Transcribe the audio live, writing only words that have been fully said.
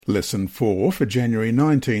Lesson 4 for January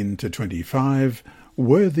 19 to 25,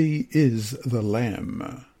 Worthy is the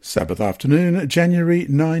Lamb. Sabbath afternoon, January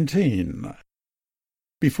 19.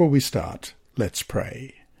 Before we start, let's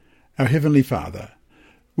pray. Our Heavenly Father,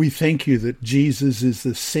 we thank you that Jesus is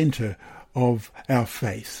the centre of our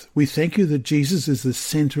faith. We thank you that Jesus is the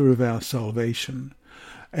centre of our salvation,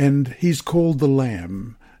 and he's called the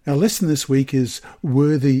Lamb. Our lesson this week is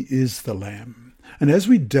Worthy is the Lamb. And as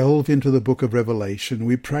we delve into the book of Revelation,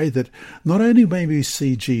 we pray that not only may we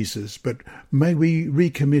see Jesus, but may we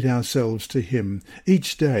recommit ourselves to him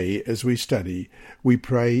each day as we study. We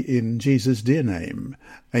pray in Jesus' dear name.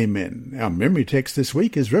 Amen. Our memory text this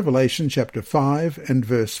week is Revelation chapter 5 and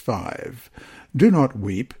verse 5. Do not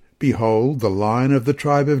weep. Behold, the Lion of the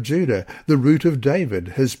tribe of Judah, the Root of David,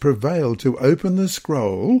 has prevailed to open the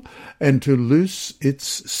scroll and to loose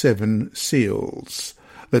its 7 seals.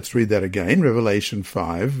 Let's read that again, Revelation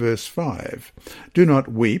 5, verse 5. Do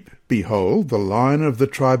not weep. Behold, the Lion of the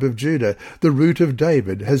tribe of Judah, the Root of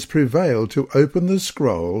David, has prevailed to open the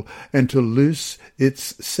scroll and to loose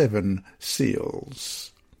its 7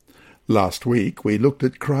 seals. Last week we looked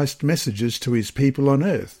at Christ's messages to his people on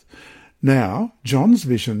earth. Now, John's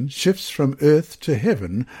vision shifts from earth to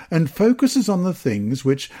heaven and focuses on the things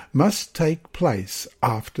which must take place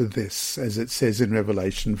after this, as it says in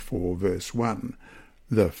Revelation 4, verse 1.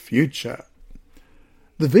 The future.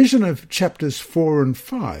 The vision of chapters 4 and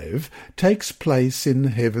 5 takes place in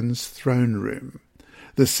heaven's throne room.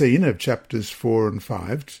 The scene of chapters 4 and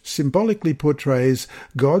 5 symbolically portrays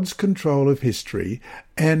God's control of history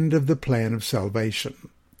and of the plan of salvation.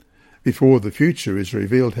 Before the future is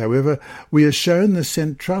revealed, however, we are shown the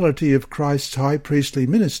centrality of Christ's high priestly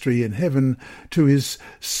ministry in heaven to his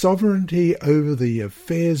sovereignty over the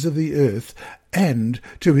affairs of the earth and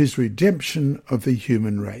to his redemption of the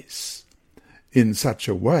human race. In such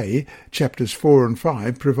a way, chapters 4 and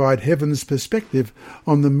 5 provide heaven's perspective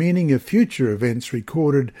on the meaning of future events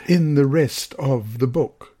recorded in the rest of the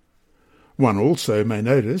book. One also may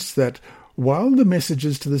notice that while the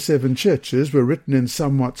messages to the 7 churches were written in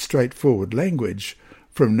somewhat straightforward language,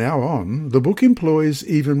 from now on the book employs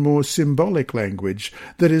even more symbolic language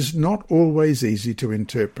that is not always easy to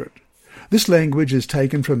interpret. This language is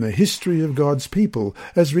taken from the history of God's people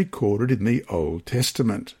as recorded in the Old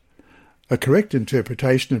Testament. A correct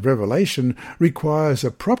interpretation of Revelation requires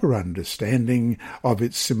a proper understanding of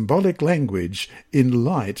its symbolic language in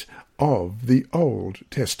light of the Old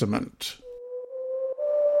Testament.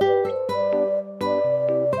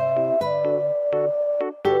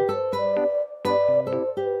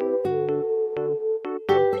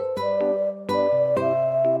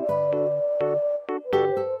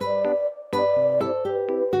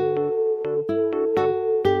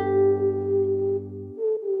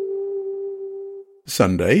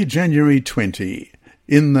 Sunday, January 20,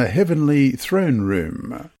 in the heavenly throne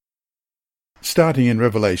room. Starting in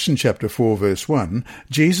Revelation chapter 4, verse 1,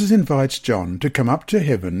 Jesus invites John to come up to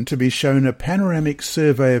heaven to be shown a panoramic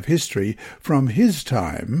survey of history from his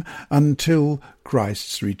time until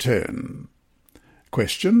Christ's return.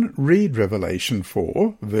 Question: read Revelation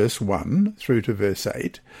 4, verse 1 through to verse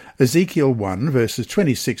 8, Ezekiel 1, verses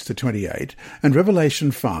 26 to 28, and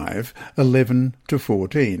Revelation 5, 11 to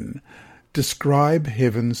 14. Describe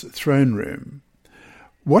heaven's throne room.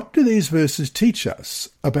 What do these verses teach us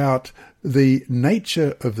about the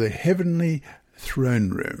nature of the heavenly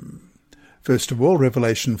throne room? First of all,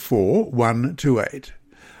 Revelation 4, 1 to 8.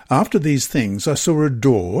 After these things I saw a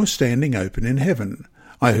door standing open in heaven.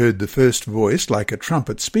 I heard the first voice like a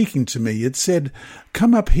trumpet speaking to me. It said,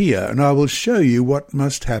 "Come up here, and I will show you what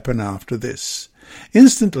must happen after this."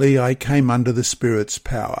 Instantly I came under the Spirit's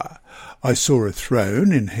power. I saw a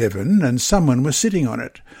throne in heaven, and someone was sitting on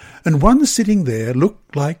it, and one sitting there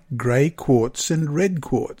looked like grey quartz and red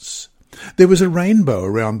quartz. There was a rainbow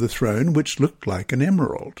around the throne which looked like an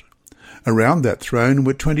emerald. Around that throne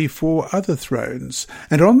were 24 other thrones,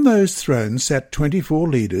 and on those thrones sat 24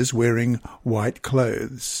 leaders wearing white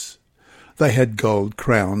clothes. They had gold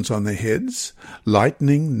crowns on their heads.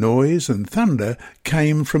 Lightning, noise, and thunder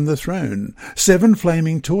came from the throne. 7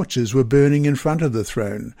 flaming torches were burning in front of the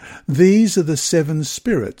throne. These are the 7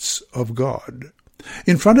 spirits of God.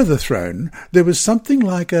 In front of the throne there was something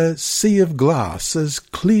like a sea of glass as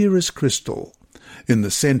clear as crystal. In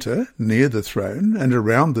the centre, near the throne, and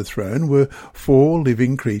around the throne were 4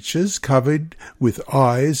 living creatures covered with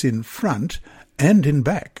eyes in front and in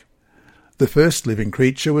back. The first living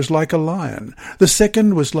creature was like a lion, the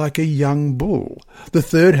second was like a young bull, the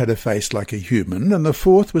third had a face like a human, and the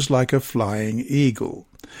fourth was like a flying eagle.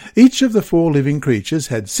 Each of the 4 living creatures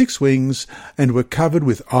had 6 wings and were covered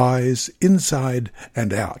with eyes inside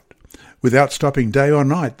and out. Without stopping day or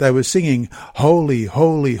night, they were singing, "Holy,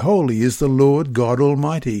 holy, holy is the Lord God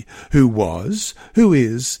Almighty, who was, who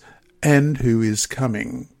is, and who is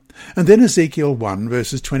coming." And then Ezekiel 1,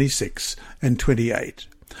 verses 26 and 28.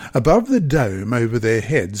 Above the dome over their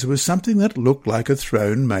heads was something that looked like a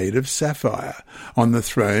throne made of sapphire. On the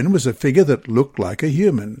throne was a figure that looked like a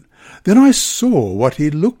human. Then I saw what he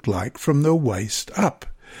looked like from the waist up.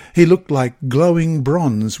 He looked like glowing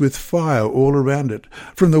bronze with fire all around it.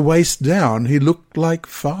 From the waist down he looked like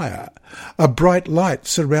fire. A bright light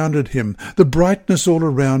surrounded him. The brightness all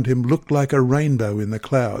around him looked like a rainbow in the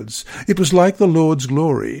clouds. It was like the Lord's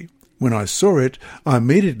glory. When I saw it, I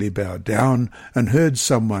immediately bowed down and heard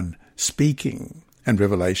someone speaking. And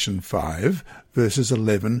Revelation 5, verses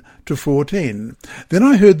 11 to 14. Then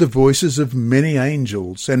I heard the voices of many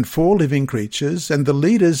angels and 4 living creatures and the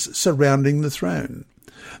leaders surrounding the throne.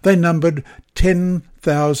 They numbered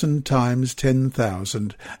 10,000 times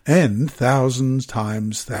 10,000 and thousands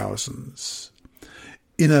times thousands.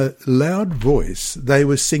 In a loud voice they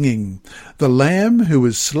were singing, "The Lamb who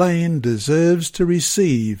was slain deserves to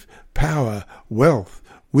receive power, wealth,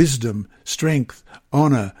 wisdom, strength,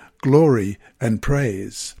 honour, glory, and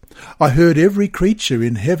praise." I heard every creature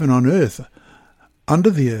in heaven, on earth,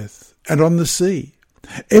 under the earth, and on the sea.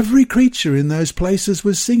 Every creature in those places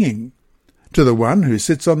was singing, "To the one who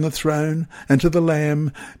sits on the throne, and to the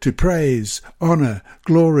Lamb, to praise, honour,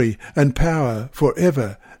 glory, and power for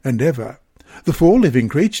ever and ever." The 4 living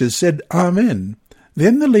creatures said, "Amen."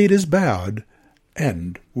 Then the leaders bowed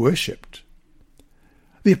and worshipped.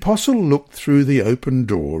 The apostle looked through the open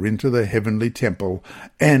door into the heavenly temple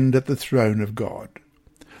and at the throne of God.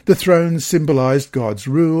 The throne symbolized God's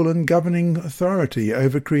rule and governing authority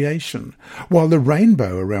over creation, while the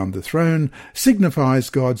rainbow around the throne signifies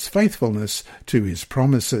God's faithfulness to his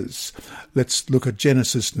promises. Let's look at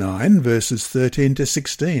Genesis 9, verses 13 to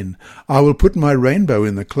 16. "I will put my rainbow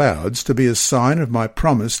in the clouds to be a sign of my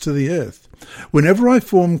promise to the earth. Whenever I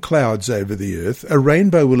form clouds over the earth, a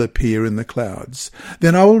rainbow will appear in the clouds.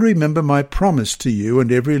 Then I will remember my promise to you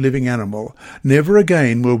and every living animal. Never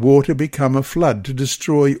again will water become a flood to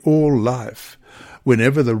destroy all life.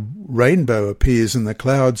 Whenever the rainbow appears in the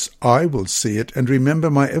clouds, I will see it and remember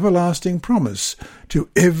my everlasting promise to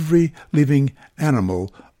every living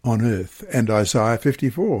animal on earth." And Isaiah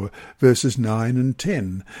 54, verses 9 and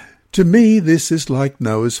 10. "To me this is like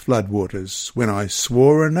Noah's floodwaters, when I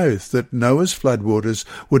swore an oath that Noah's floodwaters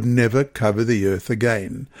would never cover the earth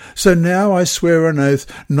again. So now I swear an oath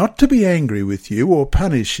not to be angry with you or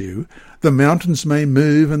punish you. The mountains may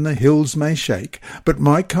move and the hills may shake, but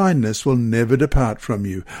my kindness will never depart from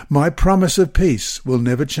you. My promise of peace will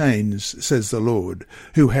never change, says the Lord,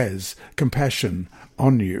 who has compassion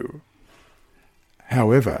on you."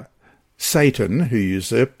 However, Satan, who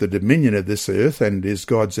usurped the dominion of this earth and is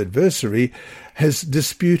God's adversary, has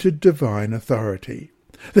disputed divine authority.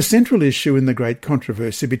 The central issue in the great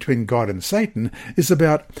controversy between God and Satan is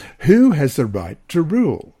about who has the right to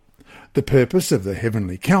rule. The purpose of the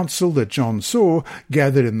heavenly council that John saw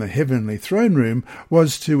gathered in the heavenly throne room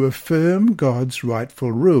was to affirm God's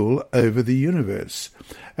rightful rule over the universe,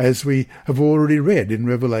 as we have already read in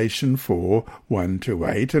Revelation 4,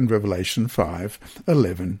 1-8 and Revelation 5,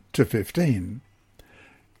 11-15.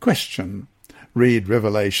 Question. Read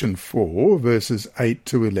Revelation 4, verses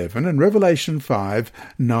 8-11 and Revelation 5,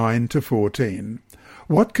 9-14.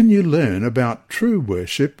 What can you learn about true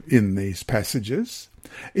worship in these passages?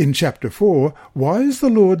 In chapter 4, why is the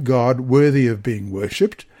Lord God worthy of being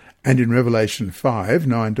worshipped? And in Revelation 5,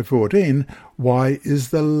 9-14, why is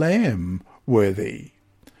the Lamb worthy?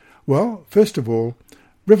 Well, first of all,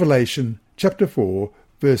 Revelation chapter 4,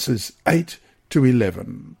 verses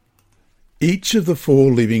 8-11. Each of the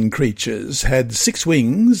 4 living creatures had 6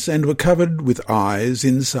 wings and were covered with eyes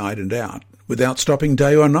inside and out. Without stopping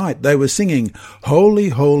day or night, they were singing, "Holy,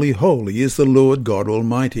 holy, holy is the Lord God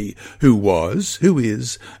Almighty, who was, who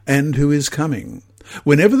is, and who is coming."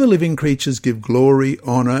 Whenever the living creatures give glory,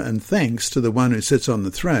 honour, and thanks to the one who sits on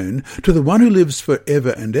the throne, to the one who lives for ever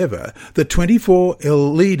and ever, the 24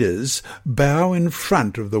 leaders bow in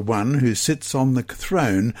front of the one who sits on the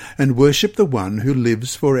throne and worship the one who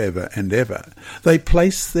lives for ever and ever. They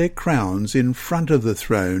place their crowns in front of the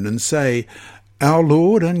throne and say, "Our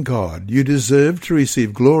Lord and God, you deserve to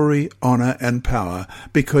receive glory, honour, and power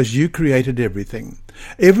because you created everything.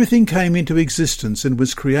 Everything came into existence and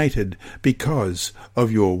was created because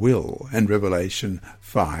of your will." And Revelation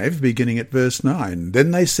 5, beginning at verse 9.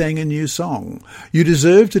 Then they sang a new song. You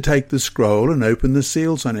deserve to take the scroll and open the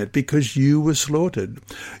seals on it, because you were slaughtered.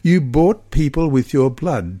 You bought people with your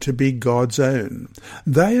blood to be God's own.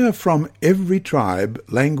 They are from every tribe,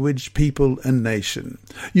 language, people, and nation.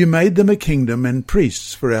 You made them a kingdom and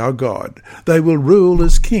priests for our God. They will rule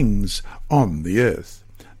as kings on the earth.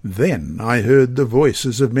 Then I heard the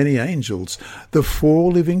voices of many angels, the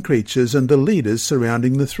 4 living creatures and the leaders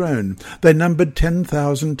surrounding the throne. They numbered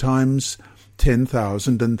 10,000 times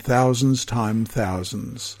 10,000 and thousands times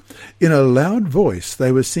thousands. In a loud voice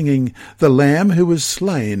they were singing, "The Lamb who was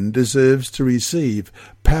slain deserves to receive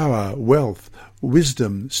power, wealth,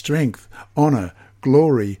 wisdom, strength, honour,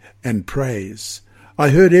 glory, and praise." I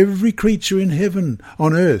heard every creature in heaven,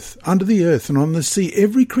 on earth, under the earth, and on the sea.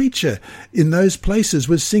 Every creature in those places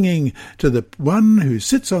was singing, "To the one who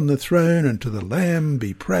sits on the throne and to the Lamb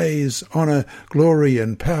be praise, honour, glory,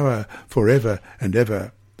 and power for ever and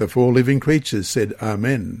ever." The 4 living creatures said,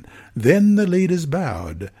 "Amen." Then the leaders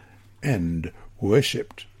bowed and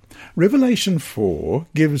worshipped. Revelation 4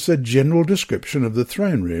 gives a general description of the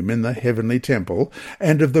throne room in the heavenly temple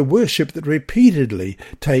and of the worship that repeatedly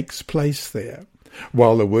takes place there.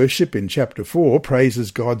 While the worship in chapter 4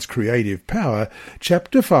 praises God's creative power,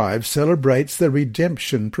 chapter 5 celebrates the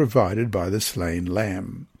redemption provided by the slain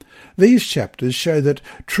Lamb. These chapters show that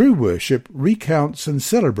true worship recounts and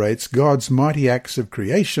celebrates God's mighty acts of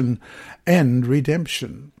creation and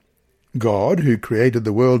redemption. God, who created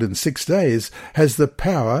the world in 6 days, has the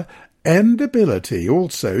power and ability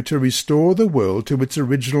also to restore the world to its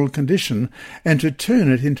original condition and to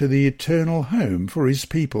turn it into the eternal home for his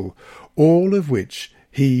people, all of which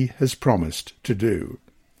he has promised to do.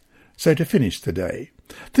 So to finish the day,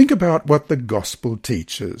 think about what the gospel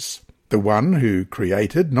teaches. The one who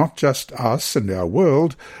created not just us and our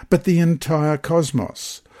world, but the entire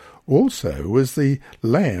cosmos, also was the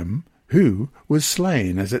Lamb who was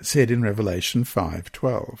slain, as it said in Revelation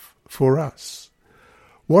 5:12, for us.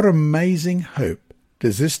 What amazing hope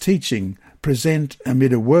does this teaching present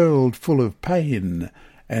amid a world full of pain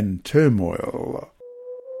and turmoil?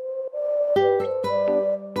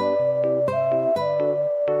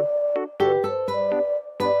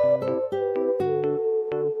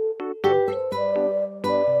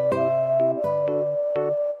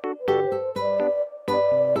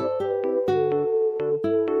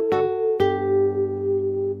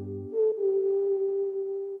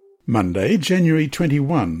 Monday, January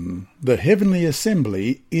 21, the Heavenly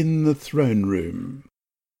Assembly in the Throne Room.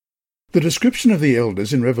 The description of the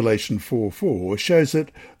elders in Revelation 4:4 shows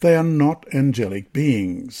that they are not angelic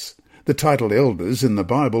beings. The title elders in the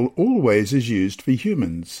Bible always is used for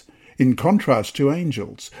humans, in contrast to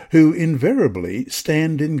angels, who invariably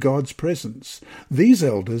stand in God's presence. These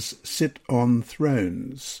elders sit on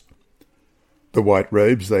thrones. The white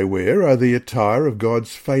robes they wear are the attire of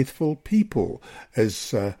God's faithful people,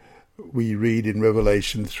 as we read in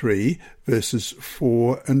Revelation 3, verses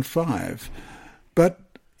 4 and 5. But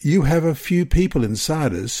you have a few people in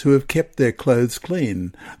Sardis who have kept their clothes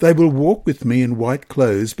clean. They will walk with me in white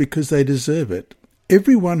clothes because they deserve it.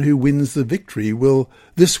 Everyone who wins the victory will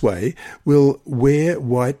wear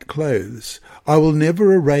white clothes. I will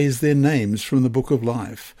never erase their names from the book of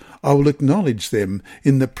life. I will acknowledge them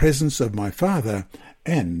in the presence of my Father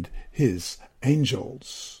and his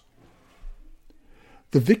angels.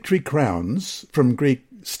 The victory crowns, from Greek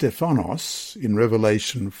Stephanos, in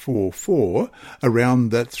Revelation 4:4,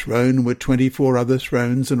 around that throne were 24 other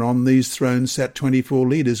thrones, and on these thrones sat 24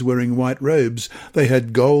 leaders wearing white robes. They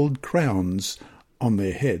had gold crowns on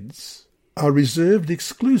their heads, are reserved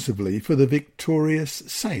exclusively for the victorious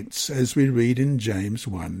saints, as we read in James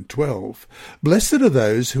 1:12. Blessed are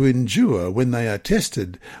those who endure when they are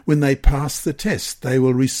tested. When they pass the test, they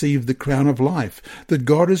will receive the crown of life that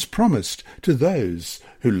God has promised to those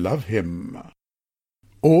who love him.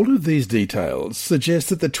 All of these details suggest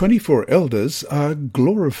that the 24 elders are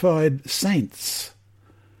glorified saints.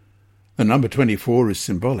 The number 24 is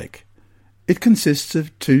symbolic. It consists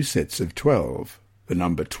of 2 sets of 12. The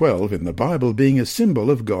number 12 in the Bible being a symbol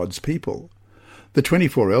of God's people. The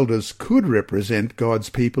 24 elders could represent God's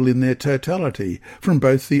people in their totality, from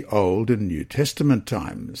both the Old and New Testament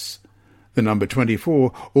times. The number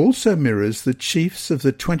 24 also mirrors the chiefs of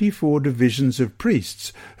the 24 divisions of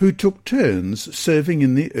priests who took turns serving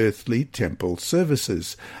in the earthly temple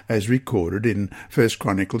services, as recorded in 1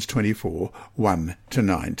 Chronicles 24,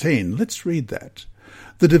 1-19. Let's read that.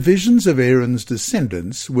 The divisions of Aaron's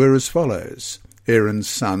descendants were as follows. Aaron's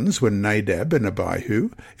sons were Nadab and Abihu,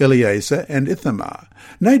 Eleazar and Ithamar.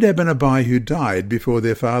 Nadab and Abihu died before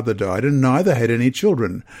their father died, and neither had any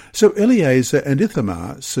children, so Eleazar and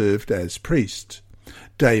Ithamar served as priests.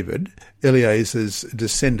 David, Eleazar's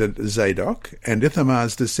descendant Zadok, and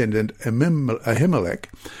Ithamar's descendant Ahimelech,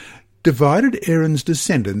 divided Aaron's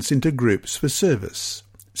descendants into groups for service.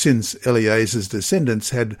 Since Eleazar's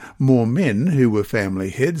descendants had more men who were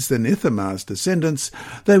family heads than Ithamar's descendants,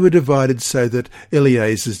 they were divided so that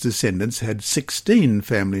Eleazar's descendants had 16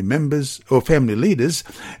 family members or family leaders,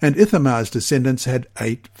 and Ithamar's descendants had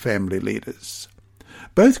 8 family leaders.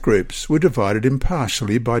 Both groups were divided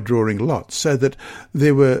impartially by drawing lots, so that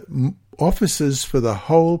there were officers for the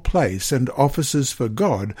whole place and officers for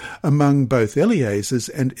God among both Eleazar's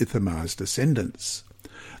and Ithamar's descendants.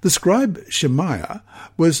 The scribe Shemaiah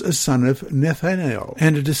was a son of Nathanael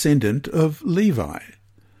and a descendant of Levi.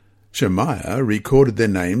 Shemaiah recorded their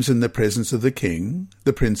names in the presence of the king,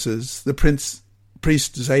 the princes, the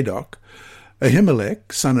priest Zadok,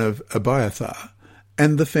 Ahimelech, son of Abiathar,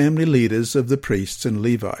 and the family leaders of the priests and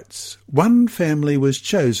Levites. One family was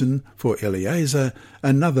chosen for Eleazar,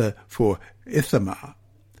 another for Ithamar.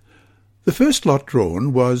 The first lot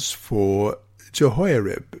drawn was for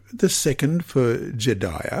Jehoiarib, the second for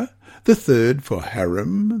Jediah, the third for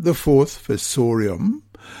Harim, the fourth for Sorium,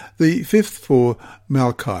 the fifth for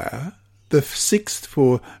Malchiah, the sixth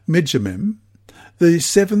for Mijamim, the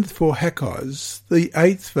seventh for Hakkoz, the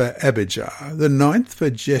eighth for Abijah, the ninth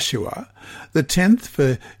for Jeshua, the 10th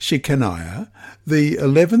for Shechaniah, the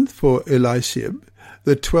 11th for Eliashib,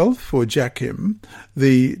 the 12th for Jachim,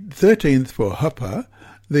 the 13th for Huppah,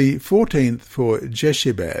 the 14th for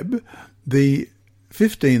Jeshibab, the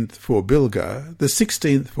 15th for Bilgah, the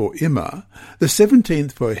 16th for Immer, the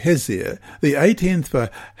 17th for Hezir, the 18th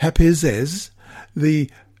for Hapizez, the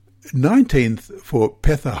 19th for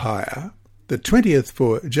Pethahiah, the 20th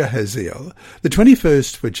for Jahaziel, the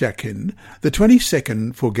 21st for Jachin, the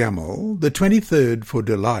 22nd for Gamal, the 23rd for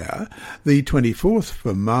Deliah, the 24th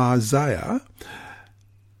for Maaziah.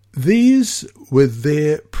 These were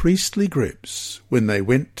their priestly groups when they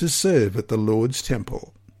went to serve at the Lord's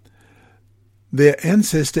temple. Their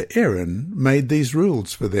ancestor Aaron made these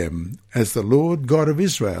rules for them, as the Lord God of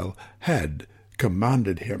Israel had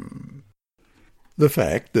commanded him. The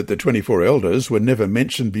fact that the 24 elders were never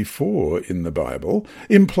mentioned before in the Bible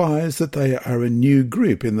implies that they are a new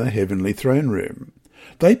group in the heavenly throne room.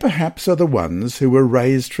 They perhaps are the ones who were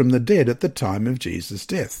raised from the dead at the time of Jesus'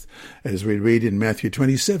 death, as we read in Matthew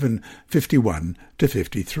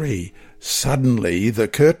 27:51-53. Suddenly the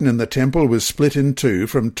curtain in the temple was split in two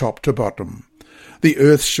from top to bottom. The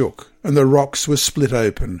earth shook, and the rocks were split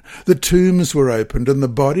open. The tombs were opened, and the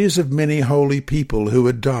bodies of many holy people who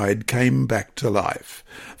had died came back to life.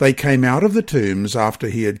 They came out of the tombs after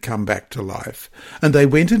he had come back to life, and they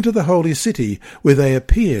went into the holy city, where they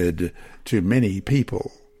appeared to many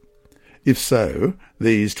people. If so,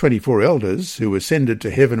 these 24 elders, who ascended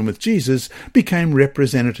to heaven with Jesus, became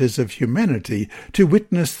representatives of humanity to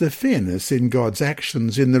witness the fairness in God's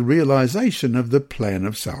actions in the realization of the plan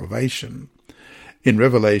of salvation. In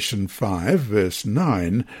Revelation 5, verse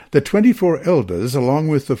 9, the 24 elders, along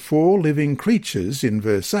with the 4 living creatures in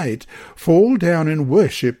verse 8, fall down in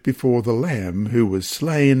worship before the Lamb who was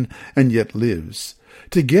slain and yet lives.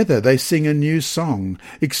 Together they sing a new song,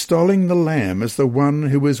 extolling the Lamb as the one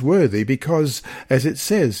who is worthy, because, as it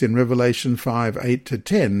says in Revelation 5,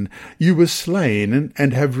 8-10, you were slain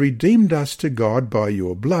and have redeemed us to God by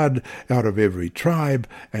your blood out of every tribe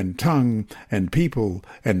and tongue and people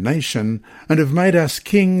and nation, and have made us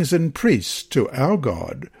kings and priests to our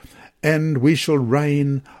God, and we shall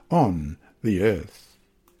reign on the earth.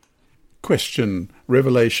 Question.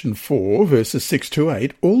 Revelation 4, verses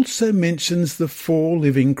 6-8, also mentions the 4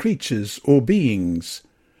 living creatures or beings.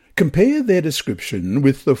 Compare their description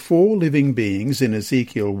with the 4 living beings in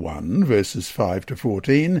Ezekiel 1, verses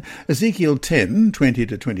 5-14, Ezekiel 10,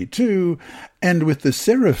 20-22, and with the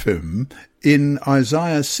seraphim in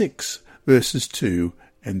Isaiah 6, verses 2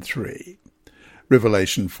 and 3.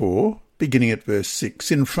 Revelation 4, beginning at verse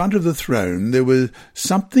 6, in front of the throne there was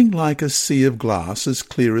something like a sea of glass as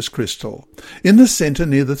clear as crystal. In the centre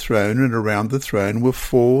near the throne and around the throne were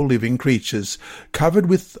 4 living creatures, covered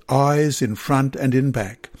with eyes in front and in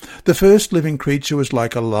back. The first living creature was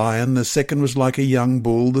like a lion, the second was like a young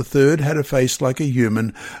bull, the third had a face like a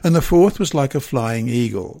human, and the fourth was like a flying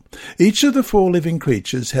eagle. Each of the 4 living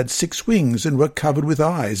creatures had 6 wings and were covered with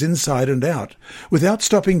eyes inside and out. Without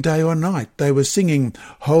stopping day or night, they were singing,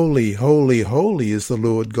 Holy, holy, holy is the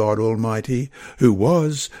Lord God Almighty, who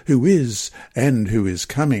was, who is, and who is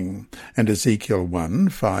coming. And Ezekiel 1,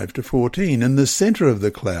 5-14, in the centre of the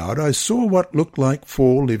cloud I saw what looked like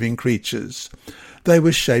 4 living creatures. They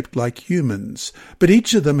were shaped like humans, but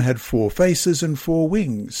each of them had 4 faces and 4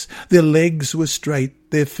 wings. Their legs were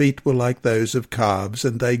straight, their feet were like those of calves,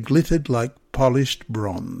 and they glittered like polished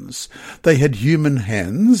bronze. They had human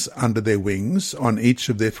hands under their wings on each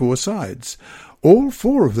of their 4 sides. All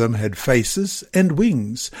 4 of them had faces and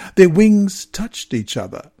wings. Their wings touched each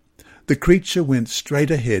other. The creature went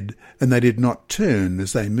straight ahead, and they did not turn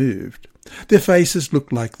as they moved. Their faces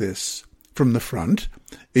looked like this. From the front,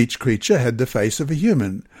 each creature had the face of a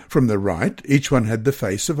human. From the right, each one had the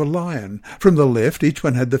face of a lion. From the left, each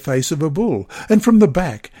one had the face of a bull. And from the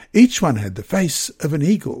back, each one had the face of an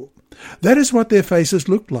eagle. That is what their faces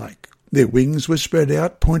looked like. Their wings were spread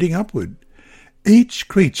out, pointing upward. Each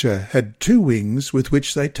creature had 2 wings with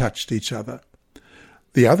which they touched each other.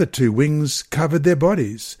 The other 2 wings covered their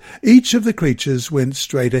bodies. Each of the creatures went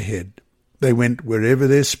straight ahead. They went wherever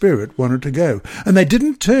their spirit wanted to go, and they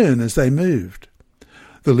didn't turn as they moved.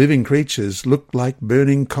 The living creatures looked like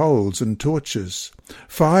burning coals and torches.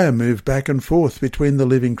 Fire moved back and forth between the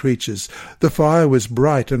living creatures. The fire was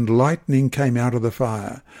bright, and lightning came out of the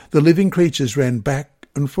fire. The living creatures ran back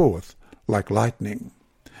and forth like lightning.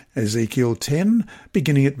 Ezekiel 10,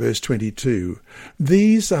 beginning at verse 22.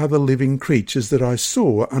 These are the living creatures that I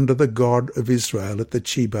saw under the God of Israel at the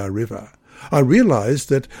Chebar River. I realized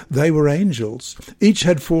that they were angels. Each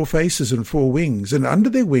had 4 faces and 4 wings, and under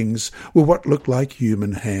their wings were what looked like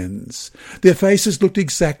human hands. Their faces looked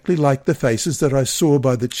exactly like the faces that I saw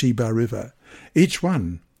by the Chebar River. Each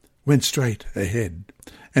one went straight ahead.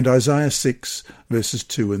 And Isaiah 6, verses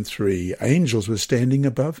 2 and 3, angels were standing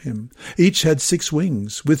above him. Each had 6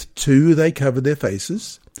 wings. With 2 they covered their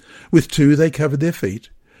faces, with 2 they covered their feet,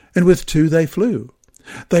 and with 2 they flew.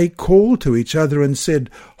 They called to each other and said,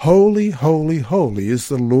 Holy, holy, holy is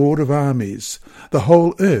the Lord of armies. The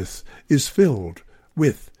whole earth is filled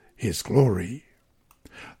with his glory.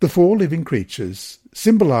 The 4 living creatures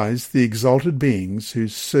symbolize the exalted beings who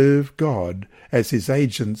serve God as his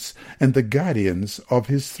agents and the guardians of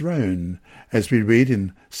his throne, as we read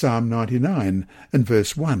in Psalm 99 and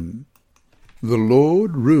verse 1. The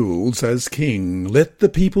Lord rules as king. Let the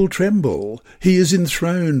people tremble. He is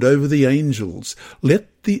enthroned over the angels.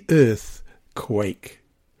 Let the earth quake.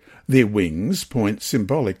 Their wings point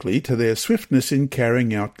symbolically to their swiftness in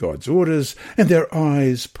carrying out God's orders, and their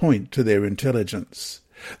eyes point to their intelligence.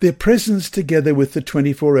 Their presence together with the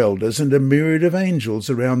 24 elders and a myriad of angels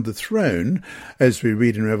around the throne, as we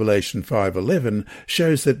read in Revelation 5:11,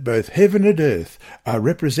 shows that both heaven and earth are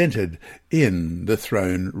represented in the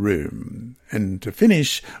throne room. And to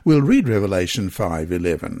finish, we'll read Revelation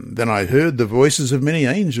 5:11. Then I heard the voices of many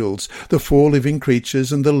angels, the 4 living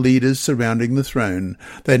creatures and the leaders surrounding the throne.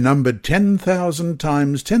 They numbered 10,000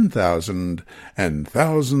 times 10,000 and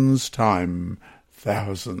thousands times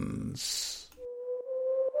thousands.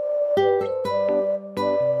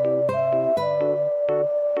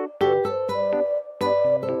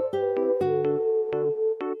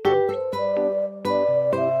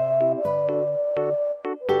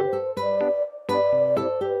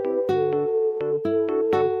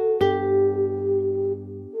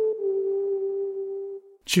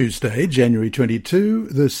 Tuesday, January 22,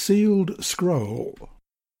 the Sealed Scroll.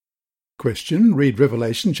 Question, read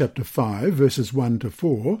Revelation chapter 5, verses 1 to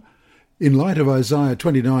 4. In light of Isaiah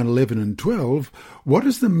 29:11 and 12, what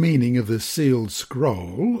is the meaning of the sealed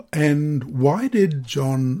scroll, and why did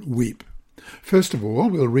John weep? First of all,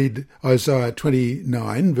 we'll read Isaiah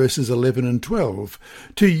 29, verses 11 and 12.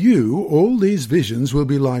 To you, all these visions will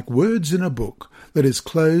be like words in a book that is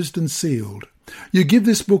closed and sealed. You give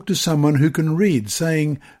this book to someone who can read,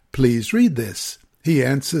 saying, Please read this. He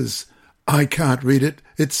answers, I can't read it,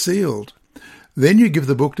 it's sealed. Then you give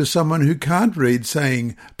the book to someone who can't read,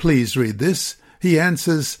 saying, Please read this. He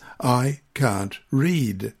answers, I can't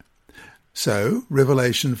read. So,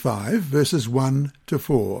 Revelation 5, verses 1 to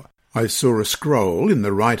 4. I saw a scroll in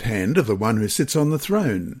the right hand of the one who sits on the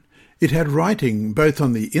throne. It had writing both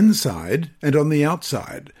on the inside and on the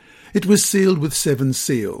outside. It was sealed with 7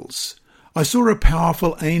 seals. I saw a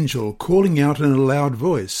powerful angel calling out in a loud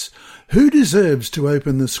voice, Who deserves to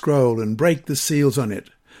open the scroll and break the seals on it?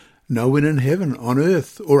 No one in heaven, on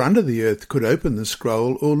earth, or under the earth could open the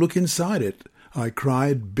scroll or look inside it. I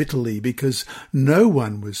cried bitterly because no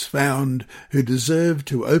one was found who deserved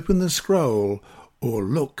to open the scroll or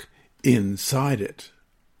look inside it.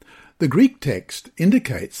 The Greek text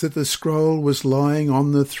indicates that the scroll was lying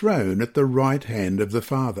on the throne at the right hand of the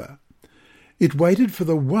Father. It waited for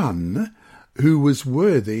the one who was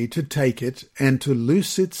worthy to take it and to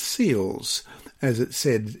loose its seals, as it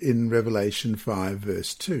said in Revelation 5,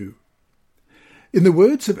 verse 2. In the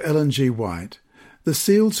words of Ellen G. White, The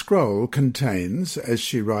sealed scroll contains, as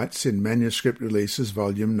she writes in Manuscript Releases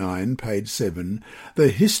Volume 9, page 7, the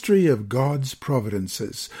history of God's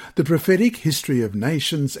providences, the prophetic history of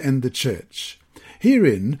nations and the Church.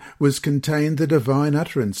 Herein was contained the divine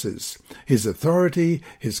utterances, his authority,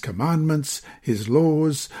 his commandments, his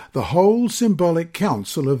laws, the whole symbolic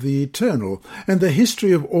counsel of the eternal, and the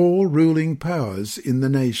history of all ruling powers in the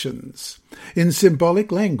nations. In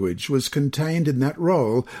symbolic language was contained in that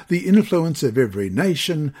roll the influence of every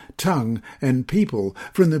nation, tongue, and people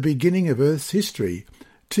from the beginning of Earth's history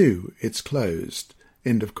to its close.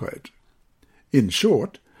 End of quote. In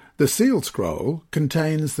short, the sealed scroll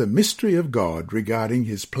contains the mystery of God regarding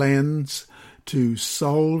his plans to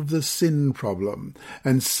solve the sin problem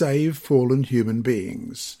and save fallen human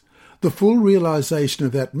beings. The full realization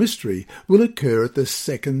of that mystery will occur at the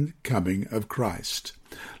second coming of Christ.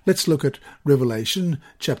 Let's look at Revelation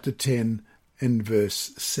chapter 10 and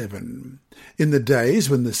verse 7. In the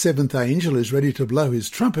days when the seventh angel is ready to blow his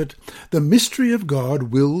trumpet, the mystery of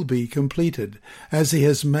God will be completed, as he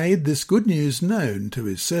has made this good news known to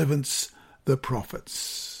his servants, the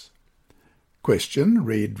prophets. Question.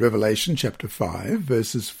 Read Revelation chapter 5,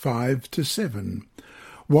 verses 5 to 7.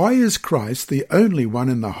 Why is Christ the only one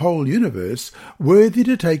in the whole universe worthy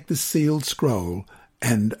to take the sealed scroll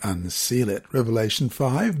and unseal it? Revelation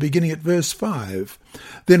 5, beginning at verse 5.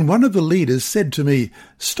 Then one of the leaders said to me,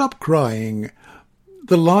 "Stop crying.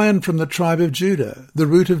 The Lion from the tribe of Judah, the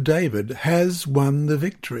Root of David, has won the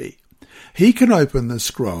victory. He can open the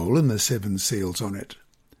scroll and the 7 seals on it."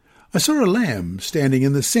 I saw a lamb standing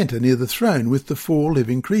in the centre near the throne with the 4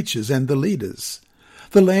 living creatures and the leaders.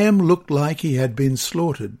 The lamb looked like he had been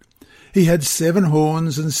slaughtered. He had 7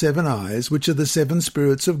 horns and 7 eyes, which are the 7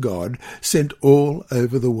 spirits of God sent all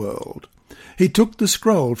over the world. He took the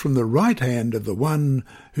scroll from the right hand of the one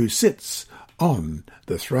who sits on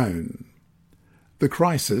the throne. The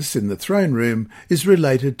crisis in the throne room is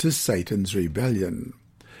related to Satan's rebellion.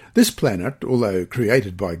 This planet, although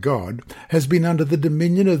created by God, has been under the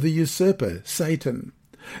dominion of the usurper, Satan.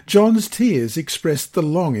 John's tears expressed the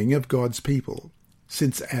longing of God's people,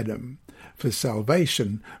 since Adam, for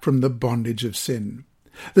salvation from the bondage of sin.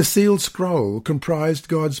 The sealed scroll comprised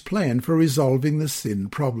God's plan for resolving the sin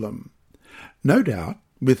problem. No doubt,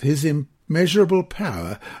 with his immeasurable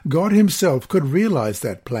power, God himself could realize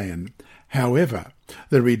that plan. However,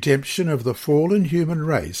 the redemption of the fallen human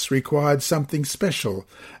race required something special,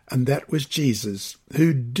 and that was Jesus,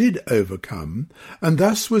 who did overcome, and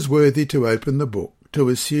thus was worthy to open the book, to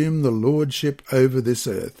assume the lordship over this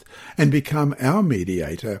earth and become our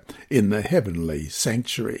mediator in the heavenly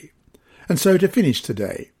sanctuary. And so to finish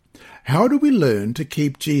today, how do we learn to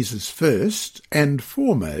keep Jesus first and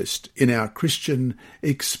foremost in our Christian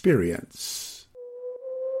experience?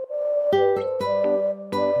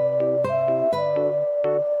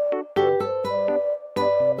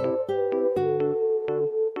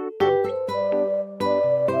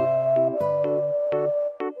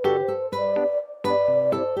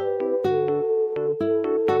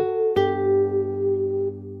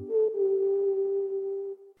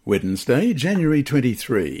 Wednesday, January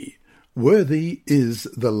 23. Worthy is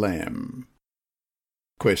the Lamb.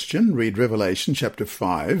 Question. Read Revelation chapter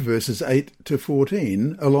 5, verses 8 to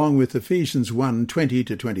 14, along with Ephesians 1, 20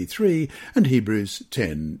 to 23, and Hebrews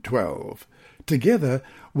 10, 12. Together,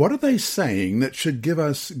 what are they saying that should give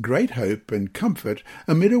us great hope and comfort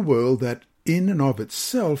amid a world that, in and of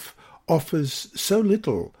itself, offers so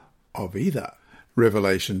little of either?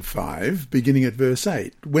 Revelation 5, beginning at verse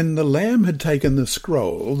 8. When the Lamb had taken the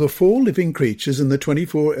scroll, the 4 living creatures and the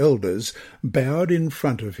 24 elders bowed in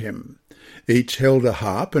front of him. Each held a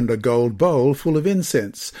harp and a gold bowl full of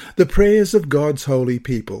incense, the prayers of God's holy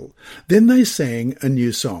people. Then they sang a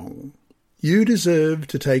new song. You deserve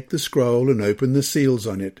to take the scroll and open the seals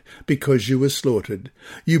on it, because you were slaughtered.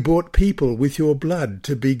 You bought people with your blood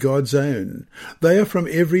to be God's own. They are from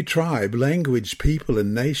every tribe, language, people,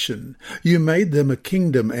 and nation. You made them a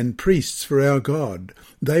kingdom and priests for our God.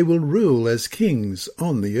 They will rule as kings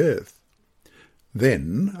on the earth.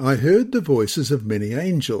 Then I heard the voices of many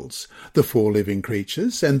angels, the 4 living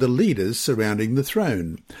creatures, and the leaders surrounding the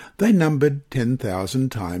throne. They numbered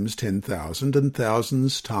 10,000 times 10,000 and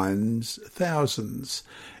thousands times thousands.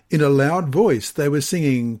 In a loud voice they were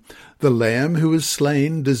singing, The Lamb who was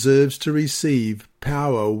slain deserves to receive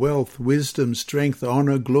power, wealth, wisdom, strength,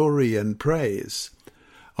 honour, glory, and praise.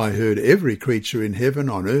 I heard every creature in heaven,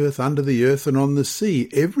 on earth, under the earth, and on the sea,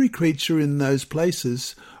 every creature in those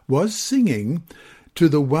places was singing, To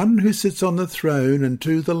the one who sits on the throne and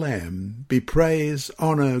to the Lamb be praise,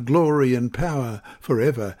 honour, glory, and power for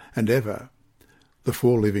ever and ever. The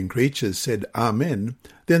 4 living creatures said, Amen.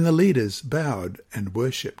 Then the leaders bowed and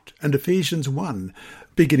worshipped. And Ephesians 1,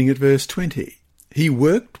 beginning at verse 20. He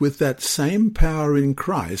worked with that same power in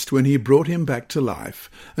Christ when he brought him back to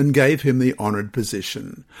life and gave him the honoured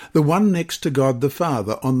position, the one next to God the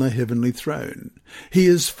Father on the heavenly throne. He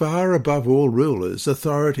is far above all rulers,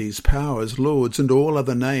 authorities, powers, lords, and all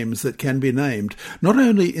other names that can be named, not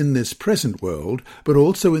only in this present world, but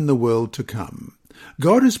also in the world to come.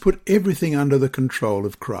 God has put everything under the control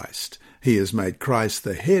of Christ. He has made Christ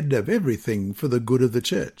the head of everything for the good of the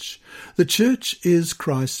church. The church is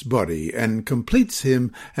Christ's body and completes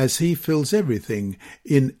him as he fills everything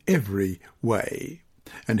in every way.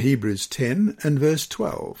 And Hebrews 10 and verse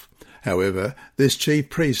 12. However, this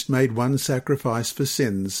chief priest made one sacrifice for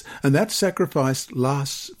sins, and that sacrifice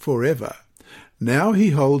lasts forever. Now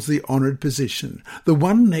he holds the honoured position, the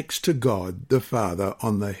one next to God the Father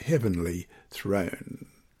on the heavenly throne.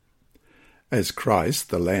 As Christ,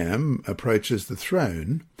 the Lamb, approaches the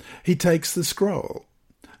throne, he takes the scroll.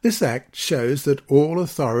 This act shows that all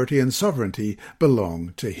authority and sovereignty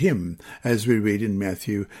belong to him, as we read in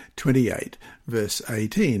Matthew 28, verse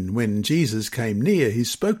 18. When Jesus came near, he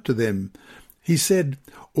spoke to them. He said,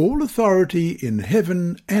 All authority in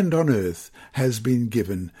heaven and on earth has been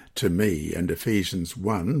given to me. And Ephesians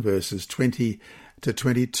 1, verses 20 to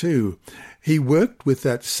 22. He worked with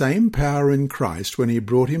that same power in Christ when he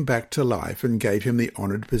brought him back to life and gave him the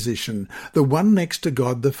honoured position, the one next to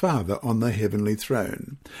God the Father on the heavenly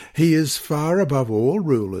throne. He is far above all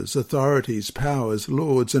rulers, authorities, powers,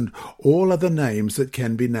 lords, and all other names that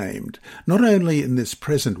can be named, not only in this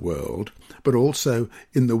present world, but also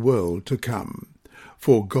in the world to come.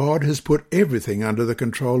 For God has put everything under the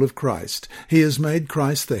control of Christ. He has made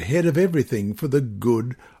Christ the head of everything for the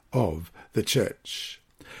good of the church.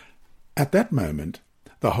 At that moment,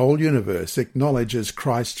 the whole universe acknowledges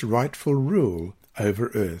Christ's rightful rule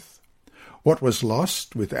over earth. What was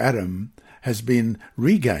lost with Adam has been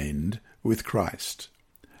regained with Christ.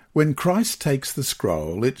 When Christ takes the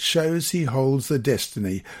scroll, it shows he holds the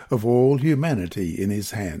destiny of all humanity in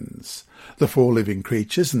his hands. The 4 living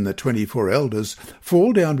creatures and the 24 elders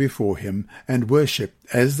fall down before him and worship,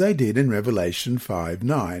 as they did in Revelation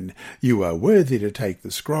 5:9. You are worthy to take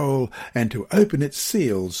the scroll and to open its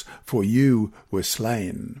seals, for you were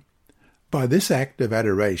slain. By this act of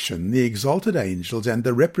adoration, the exalted angels and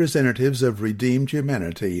the representatives of redeemed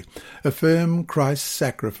humanity affirm Christ's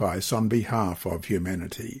sacrifice on behalf of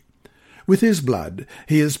humanity. With his blood,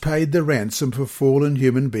 he has paid the ransom for fallen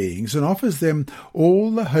human beings and offers them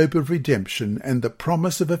all the hope of redemption and the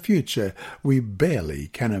promise of a future we barely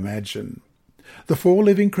can imagine. The 4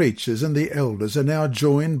 living creatures and the elders are now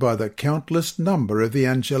joined by the countless number of the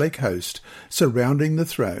angelic host surrounding the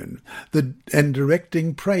throne and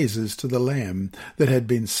directing praises to the Lamb that had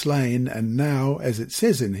been slain and now, as it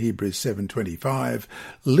says in Hebrews 7:25,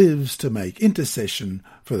 lives to make intercession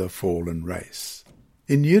for the fallen race.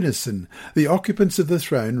 In unison, the occupants of the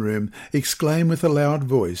throne room exclaim with a loud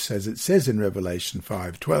voice, as it says in Revelation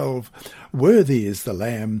 5:12, Worthy is the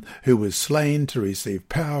Lamb who was slain to receive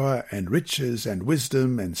power and riches and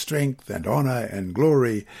wisdom and strength and honour and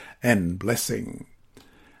glory and blessing.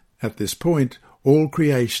 At this point, all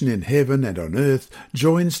creation in heaven and on earth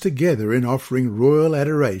joins together in offering royal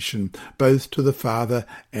adoration both to the Father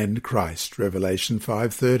and Christ. Revelation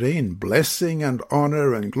 5:13, Blessing and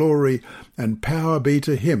honour and glory and power be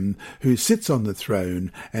to him who sits on the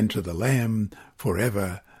throne and to the Lamb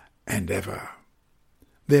forever and ever.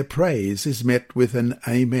 Their praise is met with an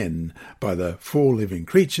Amen by the 4 living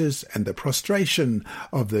creatures and the prostration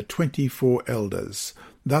of the 24 elders,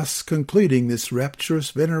 thus concluding this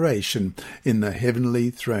rapturous veneration in the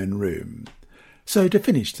heavenly throne room. So to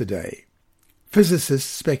finish today, physicists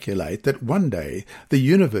speculate that one day the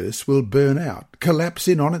universe will burn out, collapse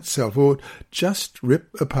in on itself, or just rip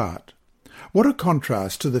apart. What a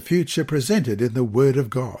contrast to the future presented in the Word of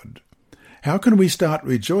God. How can we start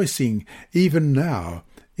rejoicing even now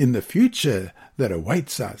in the future that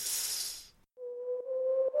awaits us?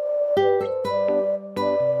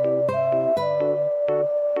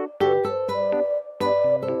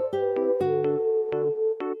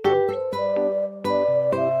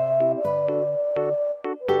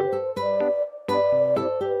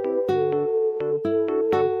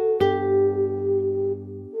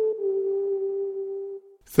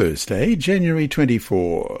 Thursday, January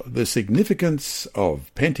 24, the significance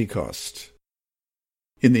of Pentecost.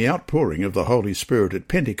 In the outpouring of the Holy Spirit at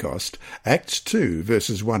Pentecost, Acts 2,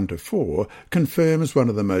 verses 1 to 4, confirms one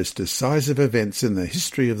of the most decisive events in the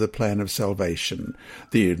history of the plan of salvation,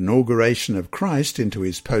 the inauguration of Christ into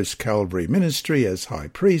his post-Calvary ministry as High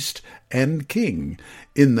Priest and King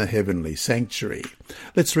in the heavenly sanctuary.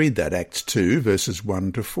 Let's read that, Acts 2, verses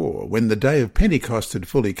 1 to 4. When the day of Pentecost had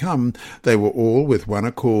fully come, they were all with one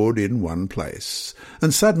accord in one place.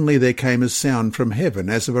 And suddenly there came a sound from heaven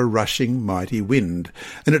as of a rushing mighty wind,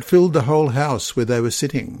 and it filled the whole house where they were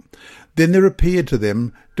sitting. Then there appeared to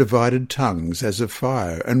them divided tongues as of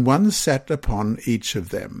fire, and one sat upon each of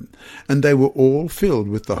them. And they were all filled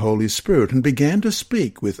with the Holy Spirit, and began to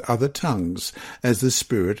speak with other tongues, as the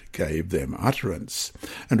Spirit gave them utterance.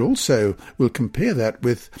 And also we'll compare that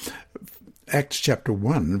with Acts chapter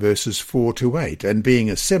 1, verses 4 to 8. And being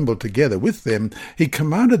assembled together with them, he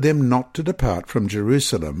commanded them not to depart from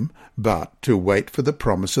Jerusalem, but to wait for the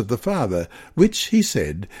promise of the Father, which, he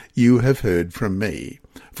said, you have heard from me.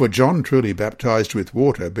 For John truly baptized with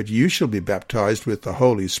water, but you shall be baptized with the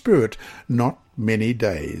Holy Spirit not many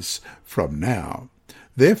days from now.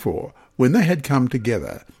 Therefore, when they had come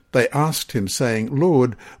together, they asked him, saying,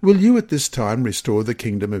 Lord, will you at this time restore the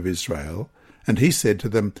kingdom of Israel? And he said to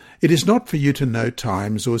them, It is not for you to know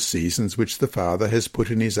times or seasons which the Father has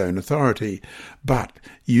put in his own authority, but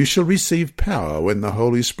you shall receive power when the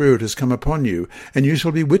Holy Spirit has come upon you, and you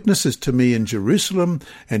shall be witnesses to me in Jerusalem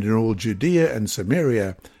and in all Judea and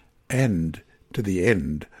Samaria and to the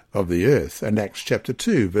end of the earth. And Acts chapter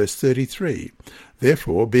 2, verse 33.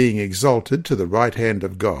 Therefore, being exalted to the right hand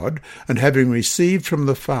of God, and having received from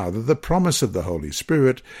the Father the promise of the Holy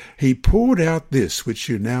Spirit, he poured out this which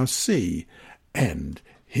you now see and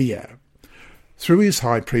hear. Through his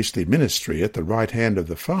high priestly ministry at the right hand of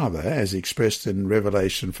the Father, as expressed in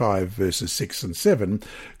Revelation 5, verses 6 and 7,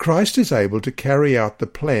 Christ is able to carry out the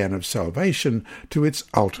plan of salvation to its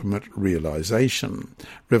ultimate realization.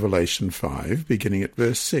 Revelation 5, beginning at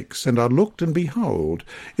verse 6, And I looked, and behold,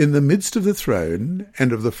 in the midst of the throne,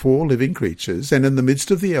 and of the 4 living creatures, and in the midst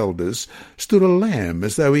of the elders, stood a Lamb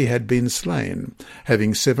as though he had been slain,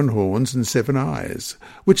 having 7 horns and 7 eyes,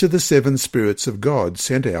 which are the 7 spirits of God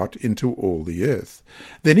sent out into all the earth.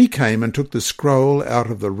 Then he came and took the scroll out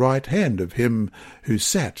of the right hand of him who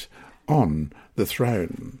sat on the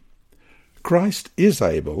throne. Christ is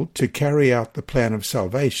able to carry out the plan of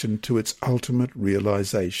salvation to its ultimate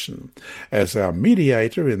realization. As our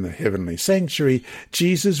mediator in the heavenly sanctuary,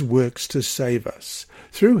 Jesus works to save us.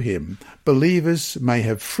 Through him, believers may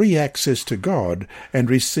have free access to God and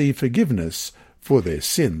receive forgiveness for their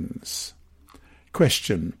sins.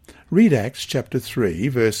 Question. Read Acts chapter 3,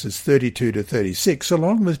 verses 32 to 36,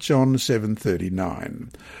 along with John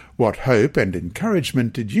 7:39. What hope and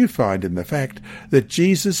encouragement did you find in the fact that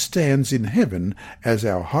Jesus stands in heaven as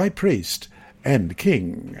our high priest and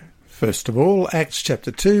king? First of all, Acts chapter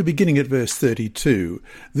 2, beginning at verse 32.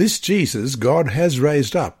 This Jesus God has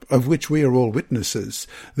raised up, of which we are all witnesses.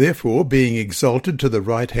 Therefore, being exalted to the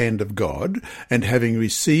right hand of God, and having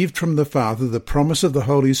received from the Father the promise of the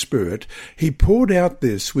Holy Spirit, he poured out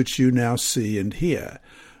this which you now see and hear.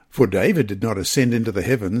 For David did not ascend into the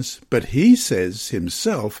heavens, but he says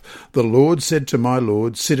himself, The Lord said to my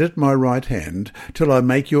Lord, Sit at my right hand, till I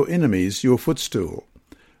make your enemies your footstool.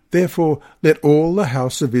 Therefore let all the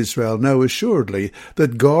house of Israel know assuredly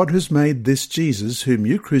that God has made this Jesus, whom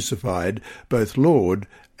you crucified, both Lord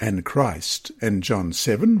and Christ. And John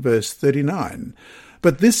 7, verse 39.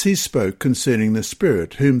 But this he spoke concerning the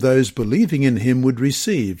Spirit, whom those believing in him would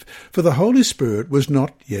receive, for the Holy Spirit was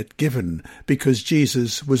not yet given, because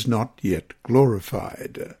Jesus was not yet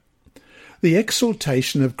glorified. The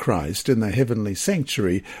exaltation of Christ in the heavenly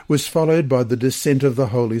sanctuary was followed by the descent of the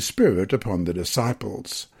Holy Spirit upon the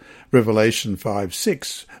disciples. Revelation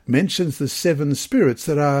 5:6 mentions the 7 spirits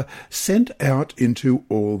that are sent out into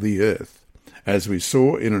all the earth. As we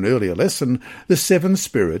saw in an earlier lesson, the 7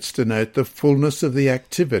 spirits denote the fullness of the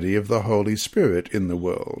activity of the Holy Spirit in the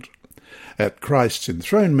world. At Christ's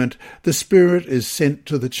enthronement, the Spirit is sent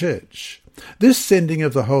to the church. This sending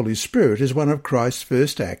of the Holy Spirit is one of Christ's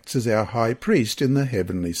first acts as our high priest in the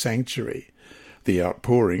heavenly sanctuary. The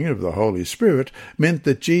outpouring of the Holy Spirit meant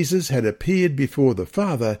that Jesus had appeared before the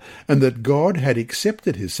Father and that God had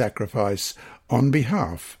accepted his sacrifice on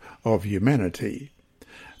behalf of humanity.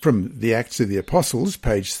 From the Acts of the Apostles,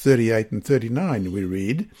 page 38 and 39, we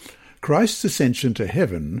read, Christ's ascension to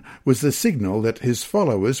heaven was the signal that his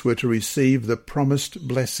followers were to receive the promised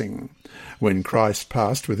blessing. When Christ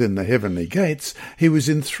passed within the heavenly gates, he was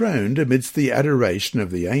enthroned amidst the adoration of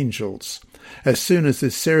the angels. As soon as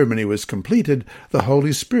this ceremony was completed, the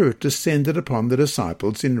Holy Spirit descended upon the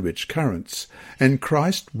disciples in rich currents, and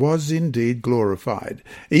Christ was indeed glorified,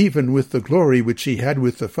 even with the glory which he had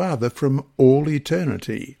with the Father from all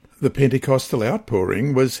eternity. The Pentecostal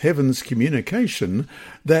outpouring was heaven's communication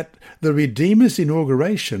that the Redeemer's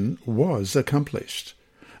inauguration was accomplished.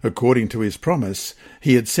 According to his promise,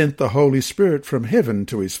 he had sent the Holy Spirit from heaven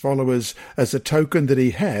to his followers as a token that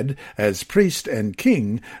he had, as priest and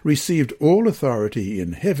king, received all authority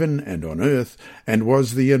in heaven and on earth, and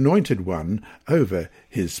was the anointed one over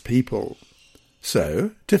his people.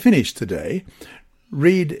 So, to finish today,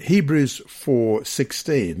 read Hebrews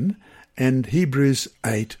 4:16 and Hebrews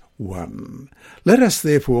 8:1. Let us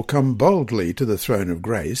therefore come boldly to the throne of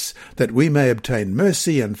grace, that we may obtain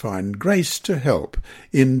mercy and find grace to help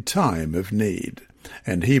in time of need.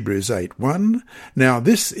 And Hebrews 8:1, now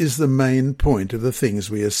this is the main point of the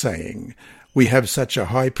things we are saying. We have such a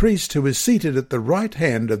high priest who is seated at the right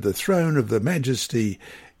hand of the throne of the majesty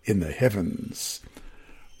in the heavens.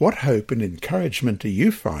 What hope and encouragement do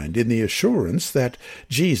you find in the assurance that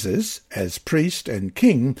Jesus, as priest and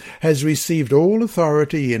king, has received all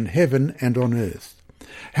authority in heaven and on earth?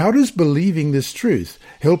 How does believing this truth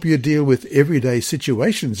help you deal with everyday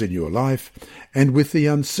situations in your life and with the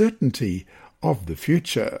uncertainty of the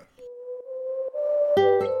future?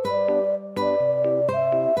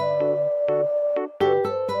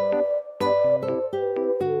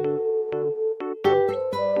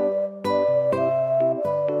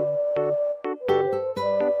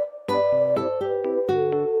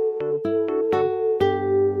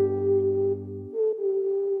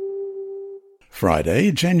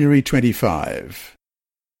 Friday, January 25.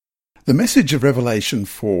 The message of Revelation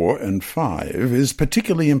 4 and 5 is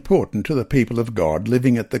particularly important to the people of God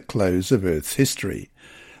living at the close of Earth's history.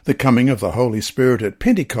 The coming of the Holy Spirit at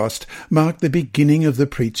Pentecost marked the beginning of the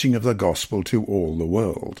preaching of the gospel to all the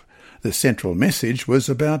world. The central message was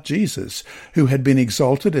about Jesus, who had been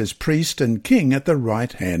exalted as priest and king at the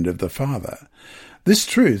right hand of the Father. This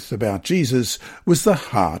truth about Jesus was the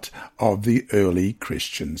heart of the early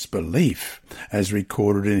Christians' belief, as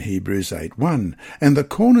recorded in Hebrews 8:1, and the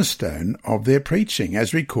cornerstone of their preaching,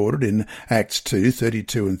 as recorded in Acts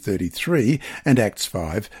 2:32 and 33, and Acts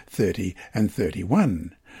 5:30 and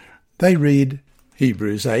 31. They read,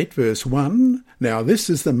 Hebrews 8 verse 1, now this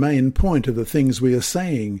is the main point of the things we are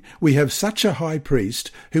saying. We have such a high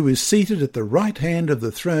priest who is seated at the right hand of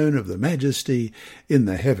the throne of the majesty in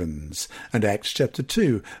the heavens. And Acts chapter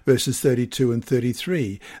 2 verses 32 and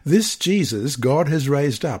 33, this Jesus God has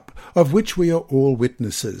raised up, of which we are all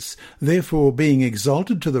witnesses. Therefore, being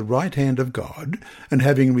exalted to the right hand of God, and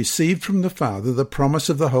having received from the Father the promise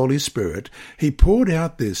of the Holy Spirit, he poured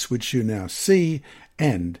out this which you now see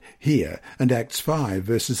and hear. And Acts 5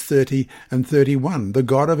 verses 30 and 31, the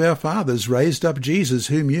God of our fathers raised up Jesus,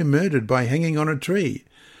 whom you murdered by hanging on a tree.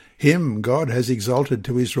 Him God has exalted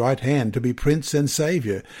to his right hand to be Prince and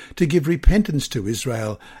Saviour, to give repentance to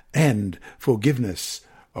Israel and forgiveness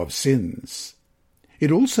of sins.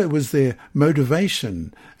 It also was their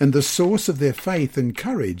motivation and the source of their faith and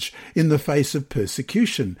courage in the face of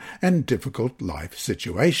persecution and difficult life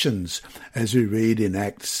situations, as we read in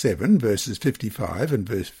Acts 7, verses 55 and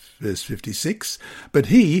verse 56. But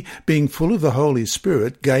he, being full of the Holy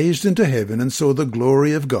Spirit, gazed into heaven and saw the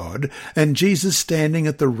glory of God, and Jesus standing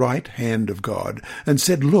at the right hand of God, and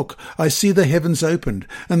said, Look, I see the heavens opened,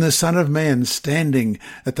 and the Son of Man standing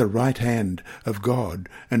at the right hand of God.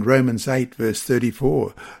 And Romans 8, verse 34,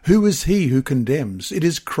 who is he who condemns? It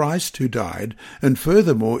is Christ who died, and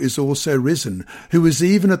furthermore is also risen, who is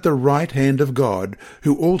even at the right hand of God,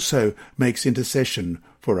 who also makes intercession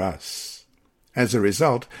for us. As a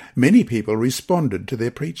result, many people responded to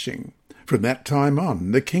their preaching. From that time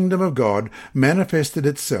on, the kingdom of God manifested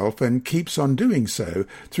itself and keeps on doing so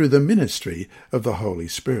through the ministry of the Holy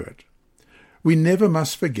Spirit. We never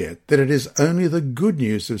must forget that it is only the good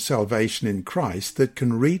news of salvation in Christ that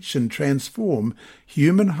can reach and transform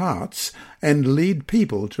human hearts and lead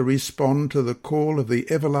people to respond to the call of the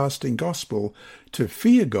everlasting gospel to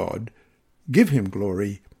fear God, give him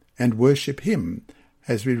glory, and worship him,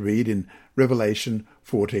 as we read in Revelation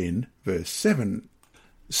 14, verse 7.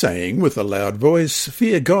 Saying with a loud voice,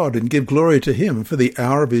 Fear God and give glory to him, for the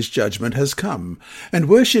hour of his judgment has come, and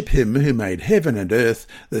worship him who made heaven and earth,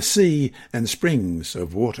 the sea and springs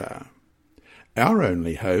of water. Our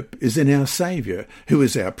only hope is in our Saviour, who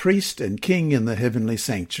is our priest and king in the heavenly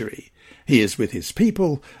sanctuary. He is with his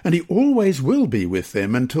people, and he always will be with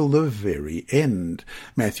them until the very end.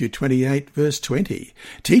 Matthew 28, verse 20,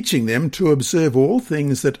 teaching them to observe all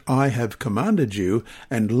things that I have commanded you,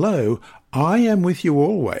 and lo, I am with you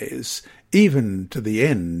always, even to the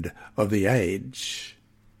end of the age.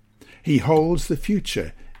 He holds the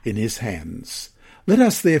future in his hands. Let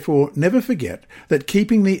us therefore never forget that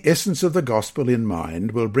keeping the essence of the gospel in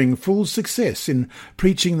mind will bring full success in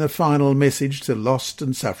preaching the final message to lost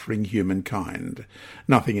and suffering humankind.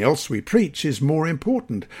 Nothing else we preach is more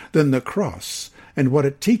important than the cross and what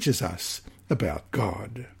it teaches us about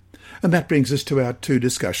God. And that brings us to our two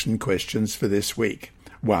discussion questions for this week.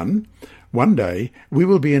 One day we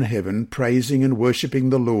will be in heaven praising and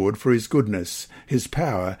worshipping the Lord for his goodness, his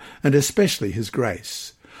power, and especially his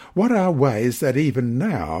grace. What are ways that even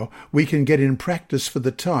now we can get in practice for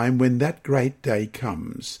the time when that great day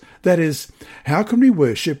comes? That is, how can we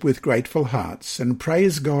worship with grateful hearts and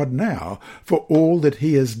praise God now for all that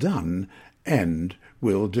he has done and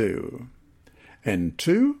will do? And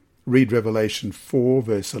 2, read Revelation 4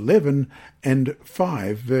 verse 11 and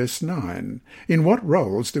 5 verse 9. In what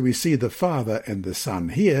roles do we see the Father and the Son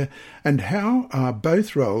here, and how are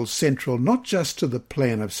both roles central not just to the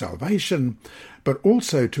plan of salvation, but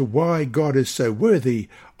also to why God is so worthy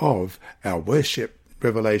of our worship?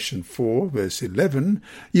 Revelation 4 verse 11,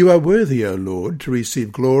 you are worthy, O Lord, to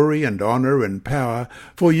receive glory and honour and power,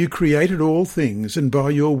 for you created all things, and by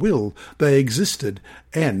your will they existed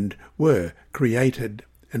and were created.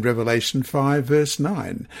 And Revelation 5 verse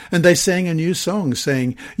 9, and they sang a new song,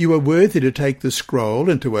 saying, you are worthy to take the scroll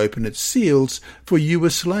and to open its seals, for you were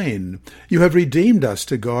slain. You have redeemed us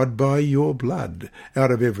to God by your blood,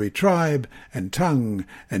 out of every tribe and tongue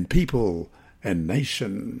and people and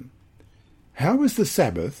nation. How is the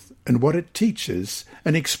Sabbath and what it teaches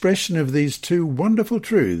an expression of these two wonderful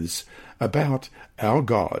truths about our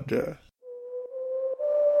God?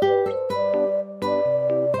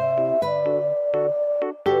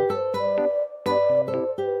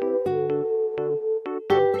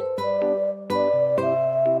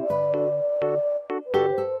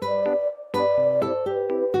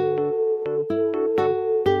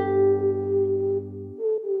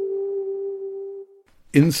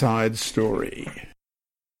 Inside Story.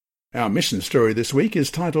 Our mission story this week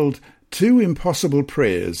is titled Two Impossible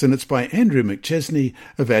Prayers, and it's by Andrew McChesney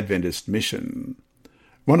of Adventist Mission.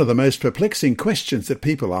 One of the most perplexing questions that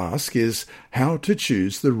people ask is how to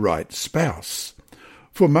choose the right spouse.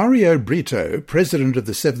 For Mario Brito, president of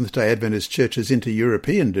the Seventh-day Adventist Church's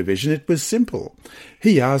Inter-European Division, it was simple.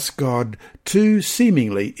 He asked God two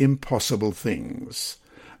seemingly impossible things.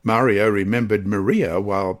 Mario remembered Maria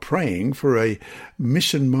while praying for a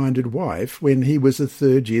mission-minded wife when he was a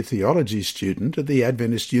third-year theology student at the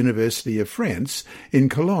Adventist University of France in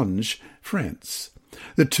Collonges, France.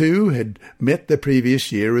 The two had met the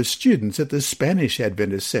previous year as students at the Spanish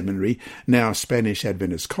Adventist Seminary, now Spanish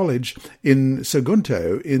Adventist College, in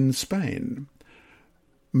Sagunto in Spain.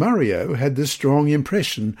 Mario had the strong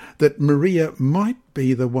impression that Maria might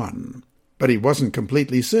be the one, but he wasn't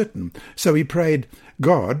completely certain, so he prayed,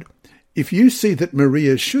 God, if you see that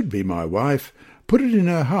Maria should be my wife, put it in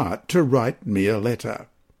her heart to write me a letter.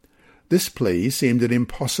 This plea seemed an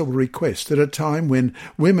impossible request at a time when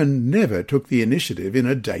women never took the initiative in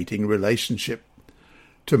a dating relationship.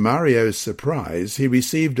 To Mario's surprise, he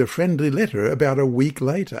received a friendly letter about a week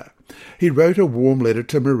later. He wrote a warm letter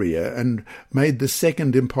to Maria and made the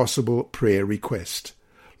second impossible prayer request.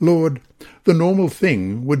 Lord, the normal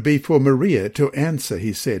thing would be for Maria to answer,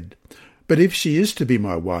 he said. But if she is to be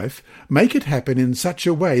my wife, make it happen in such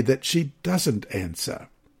a way that she doesn't answer.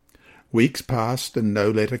 Weeks passed and no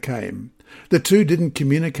letter came. The two didn't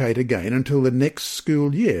communicate again until the next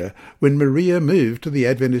school year, when Maria moved to the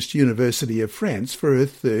Adventist University of France for her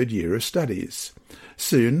third year of studies.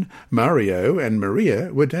 Soon, Mario and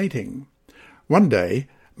Maria were dating. One day,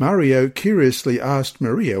 Mario curiously asked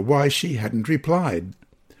Maria why she hadn't replied.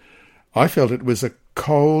 I felt it was a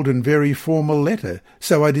cold and very formal letter,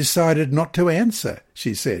 so I decided not to answer,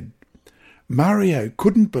 she said. Mario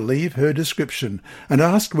couldn't believe her description and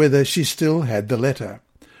asked whether she still had the letter.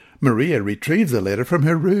 Maria retrieved the letter from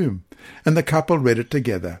her room, and the couple read it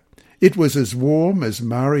together. It was as warm as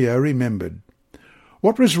Mario remembered.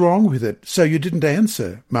 What was wrong with it, so you didn't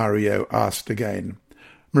answer? Mario asked again.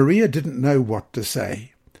 Maria didn't know what to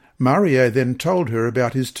say. Mario then told her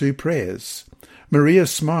about his two prayers. Maria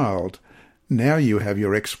smiled. Now you have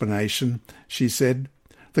your explanation, she said.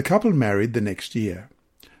 The couple married the next year.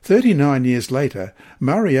 39 years later,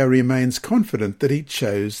 Mario remains confident that he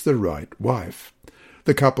chose the right wife.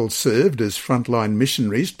 The couple served as frontline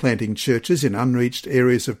missionaries planting churches in unreached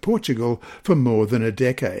areas of Portugal for more than a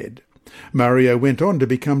decade. Mario went on to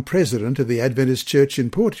become president of the Adventist Church in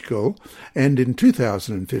Portugal, and in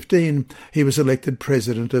 2015 he was elected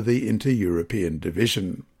president of the Inter-European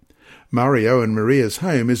Division. Mario and Maria's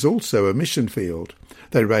home is also a mission field.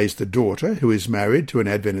 They raised a daughter who is married to an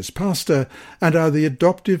Adventist pastor and are the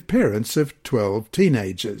adoptive parents of 12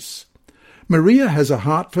 teenagers. Maria has a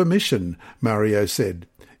heart for mission, Mario said.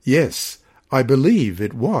 Yes, I believe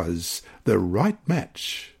it was the right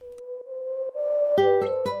match.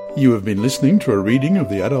 You have been listening to a reading of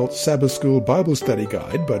the Adult Sabbath School Bible Study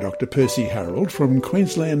Guide by Dr. Percy Harold from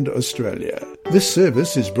Queensland, Australia. This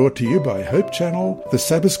service is brought to you by Hope Channel, the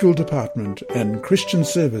Sabbath School Department and Christian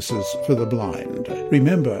Services for the Blind.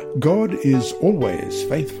 Remember, God is always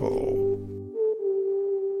faithful.